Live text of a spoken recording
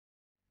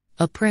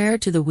A prayer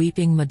to the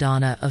Weeping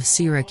Madonna of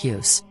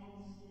Syracuse.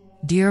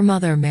 Dear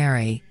Mother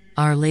Mary,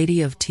 Our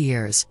Lady of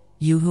Tears,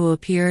 you who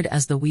appeared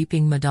as the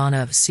Weeping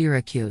Madonna of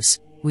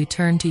Syracuse, we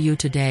turn to you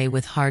today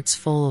with hearts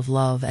full of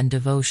love and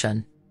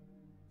devotion.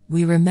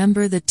 We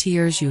remember the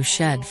tears you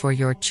shed for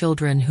your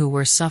children who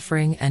were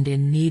suffering and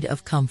in need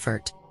of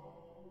comfort.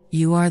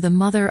 You are the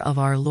Mother of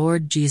our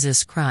Lord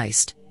Jesus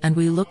Christ, and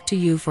we look to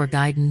you for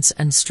guidance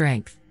and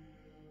strength.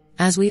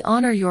 As we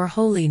honor your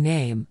holy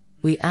name,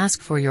 we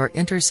ask for your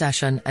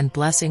intercession and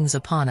blessings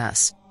upon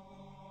us.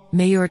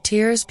 May your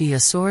tears be a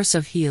source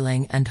of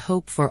healing and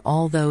hope for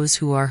all those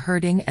who are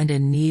hurting and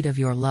in need of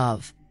your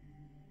love.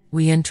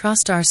 We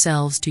entrust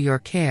ourselves to your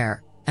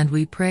care, and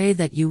we pray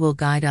that you will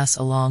guide us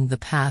along the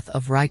path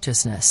of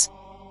righteousness.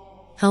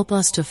 Help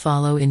us to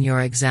follow in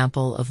your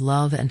example of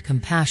love and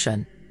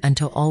compassion, and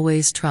to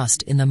always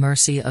trust in the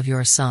mercy of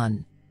your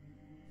Son.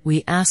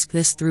 We ask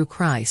this through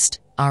Christ,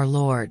 our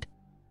Lord.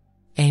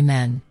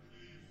 Amen.